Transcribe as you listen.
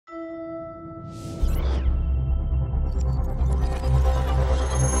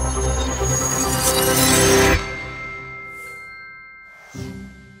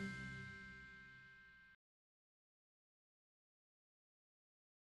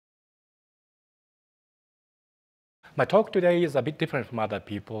My talk today is a bit different from other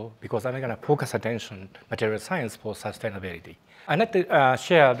people because I'm going to focus attention on material science for sustainability. I'd like to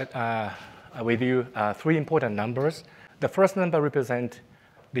share with you three important numbers. The first number represents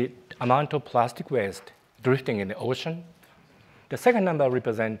the amount of plastic waste drifting in the ocean. The second number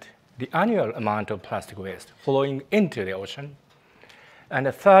represents the annual amount of plastic waste flowing into the ocean. And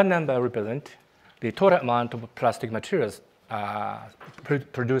the third number represents the total amount of plastic materials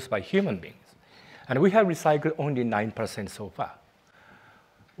produced by human beings. And we have recycled only 9% so far.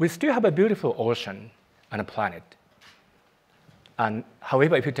 We still have a beautiful ocean and a planet. And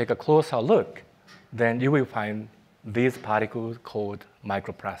however, if you take a closer look, then you will find these particles called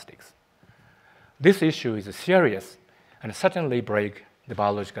microplastics. This issue is serious and certainly break the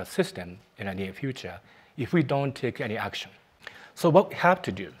biological system in the near future if we don't take any action. So what we have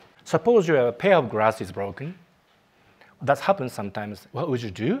to do, suppose your pair of glass is broken. That happens sometimes. What would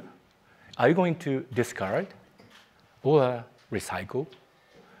you do? Are you going to discard or recycle?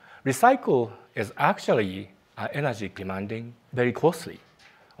 Recycle is actually energy demanding very costly.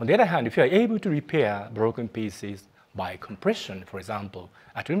 On the other hand, if you are able to repair broken pieces by compression, for example,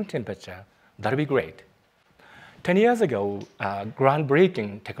 at room temperature, that would be great. 10 years ago,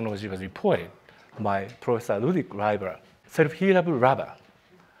 groundbreaking technology was reported by Professor Ludwig Reiber, self-healable rubber.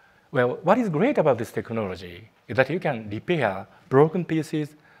 Well, what is great about this technology is that you can repair broken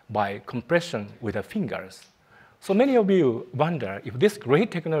pieces by compression with the fingers. So many of you wonder if this great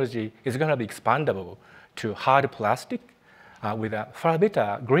technology is going to be expandable to hard plastic with a far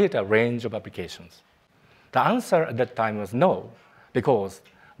better, greater range of applications. The answer at that time was no, because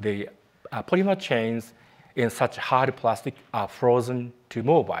the polymer chains in such hard plastic are frozen to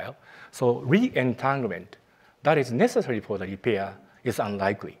mobile. So re-entanglement that is necessary for the repair is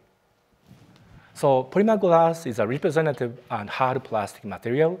unlikely. So polymer glass is a representative and hard plastic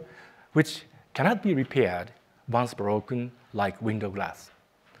material which cannot be repaired once broken like window glass.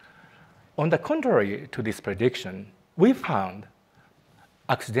 On the contrary to this prediction, we found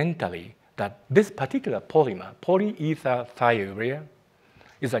accidentally that this particular polymer, polyether thiourea,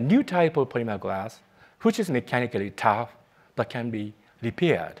 is a new type of polymer glass which is mechanically tough but can be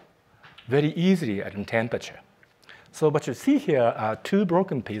repaired very easily at room temperature. So what you see here are two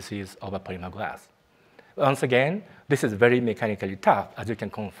broken pieces of a polymer glass. Once again, this is very mechanically tough, as you can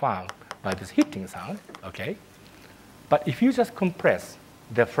confirm by this hitting sound, okay? But if you just compress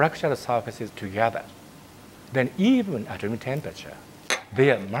the fractured surfaces together, then even at room temperature,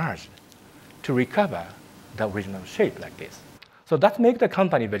 they are merged to recover the original shape like this. So that makes the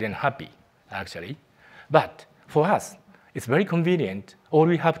company very unhappy, actually. But for us, it's very convenient. All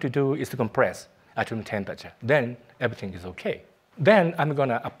we have to do is to compress at room temperature. Then everything is okay. Then I'm going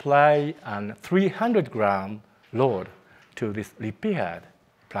to apply a 300-gram load to this repaired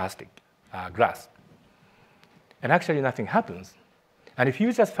plastic glass. And actually nothing happens. And if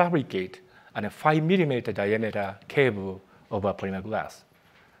you just fabricate a 5mm diameter cable over polymer glass,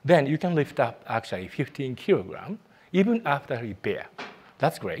 then you can lift up actually 15 kilograms even after repair.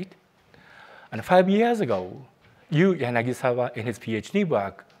 That's great. And 5 years ago, Yu Yanagisawa in his PhD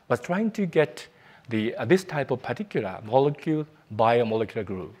work was trying to get this type of particular molecule biomolecular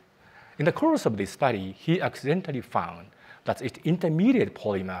glue. In the course of this study, he accidentally found that its intermediate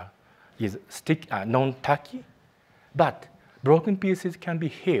polymer is non-tacky, but broken pieces can be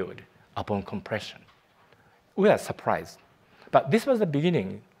healed upon compression. We are surprised. But this was the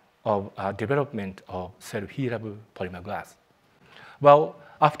beginning of development of self-healable polymer glass. Well,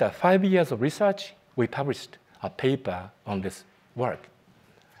 after 5 years of research, we published a paper on this work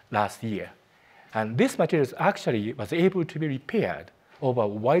last year. And this material actually was able to be repaired over a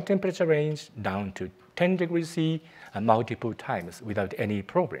wide temperature range down to 10 degrees C and multiple times without any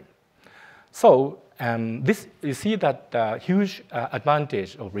problem. So you see that huge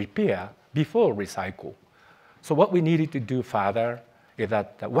advantage of repair before recycle. So what we needed to do further is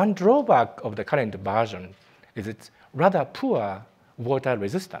that one drawback of the current version is its rather poor water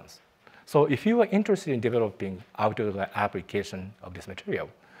resistance. So if you are interested in developing outdoor application of this material,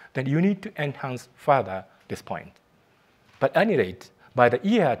 then you need to enhance further this point. But at any rate, by the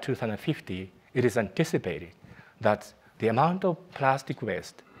year 2050, it is anticipated that the amount of plastic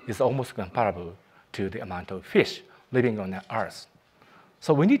waste is almost comparable to the amount of fish living on the Earth.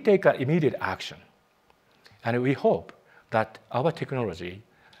 So we need to take immediate action. And we hope that our technology,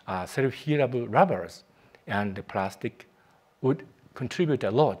 self-healable rubbers and the plastic, would contribute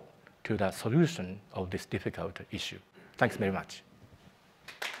a lot to the solution of this difficult issue. Thanks very much.